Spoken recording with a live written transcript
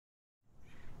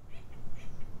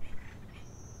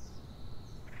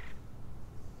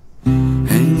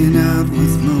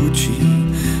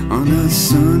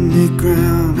sunny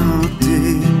Groundhog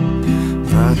Day.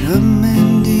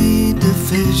 Vitamin D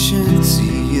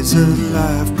deficiency is a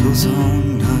life goes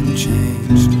on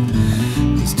unchanged.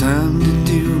 It's time to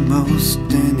do most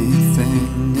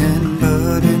anything, and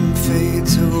burden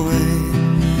fades away.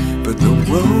 But the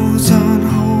woes on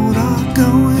hold are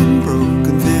going broke,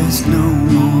 and there's no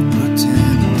more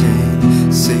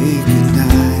pretending. Say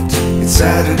goodnight. It's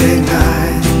Saturday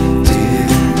night, dear.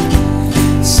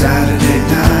 It's Saturday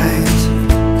night.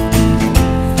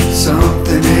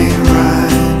 Something ain't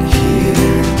right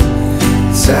here.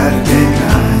 It's Saturday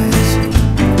night.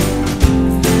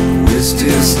 We're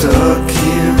still stuck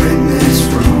here in this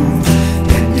room,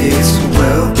 and it's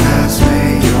well past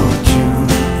May or June.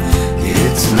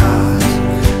 It's not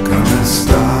gonna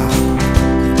stop.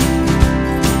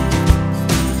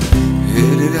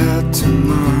 Headed out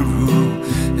tomorrow,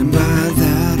 and by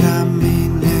that I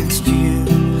mean next year.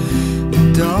 The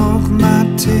dog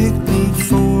might take me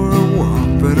for a walk,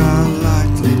 but I'll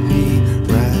likely be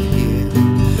right here.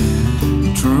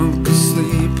 Drunk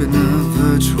asleep in a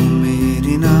virtual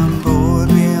meeting, I'm bored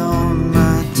beyond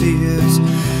my tears.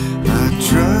 I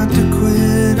tried to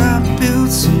quit, I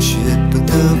built some shit, but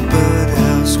the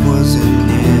birdhouse wasn't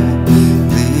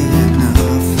nearly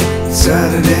enough. It's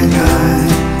Saturday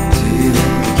night, dear.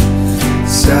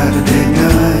 It's Saturday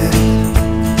night.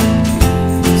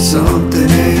 Something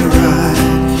ain't right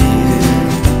here.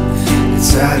 It's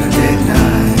Saturday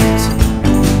night.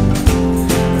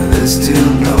 There's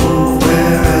still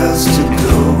nowhere else to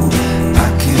go. I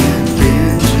can't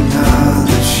binge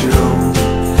another show.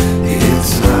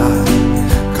 It's not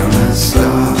gonna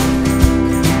stop.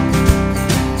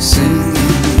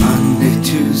 Singing Monday,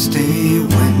 Tuesday,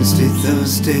 Wednesday,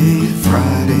 Thursday,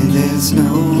 Friday, there's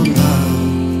no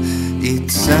love.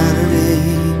 It's Saturday,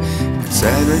 it's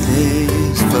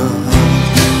Saturday's fun.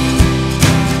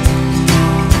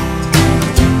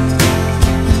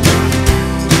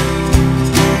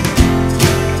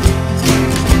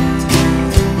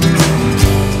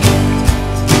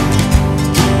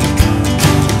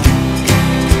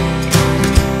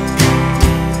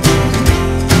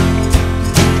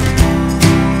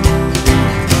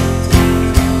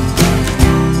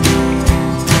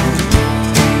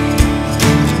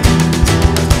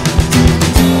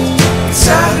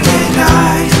 Saturday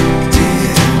night,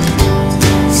 dear.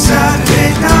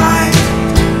 Saturday night.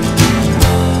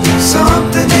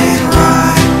 Something ain't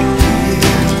right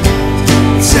here.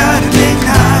 Saturday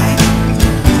night.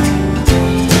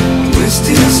 We're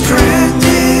still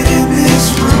stranded in this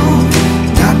room.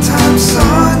 Nighttime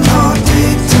sun or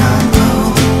daytime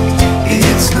moon.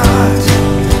 It's not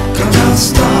gonna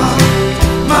stop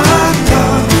my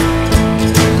love.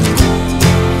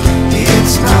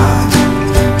 It's not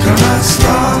gonna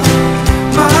stop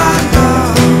my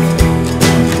love.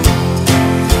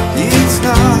 It's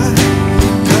not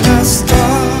gonna stop.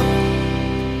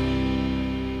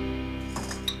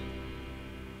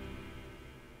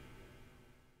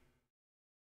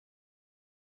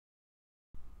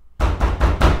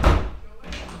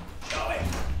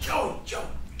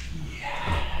 Joey.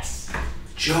 Yes.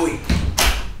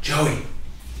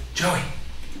 Joey.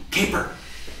 Caper.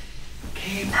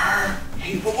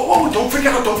 Hey, whoa, don't freak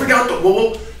out,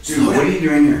 whoa. Dude, what are you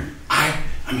doing here?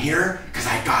 I'm here because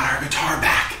I got our guitar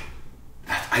back.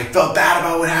 I felt bad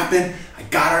about what happened. I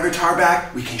got our guitar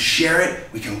back. We can share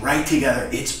it. We can write together.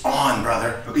 It's on,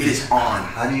 brother. Okay. It is on.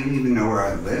 How do you even know where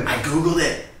I live? I Googled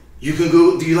it. You can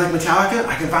Google, do you like Metallica?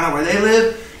 I can find out where they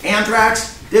live.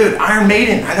 Anthrax. Dude, Iron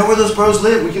Maiden. I know where those bros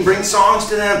live. We can bring songs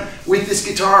to them with this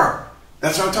guitar.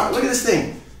 That's what I'm talking. Look at this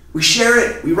thing. We share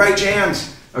it. We write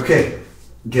jams. Okay,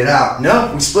 get out. No,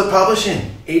 we split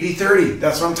publishing. 80-30.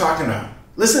 That's what I'm talking about.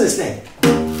 Listen to this thing.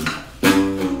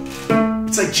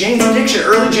 It's like Jane's Addiction.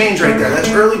 Early Jane's right there. That's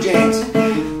early Jane's.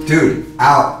 Dude,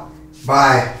 out.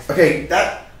 Bye. Okay, can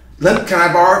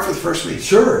I borrow it for the first week?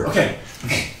 Sure. Okay.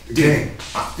 Dude,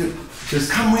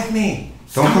 Just come with me.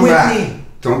 don't come back.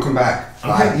 Don't come back.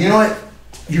 Bye. Okay, you know what?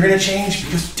 You're gonna change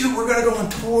because, dude, we're gonna go on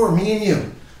tour, me and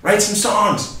you. Write some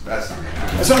songs. That's not gonna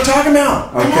happen. That's what I'm talking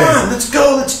about. Okay. Come on, let's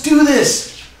go. Let's do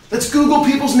this. Let's Google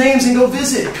people's names and go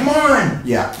visit. Come on.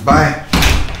 Yeah, bye.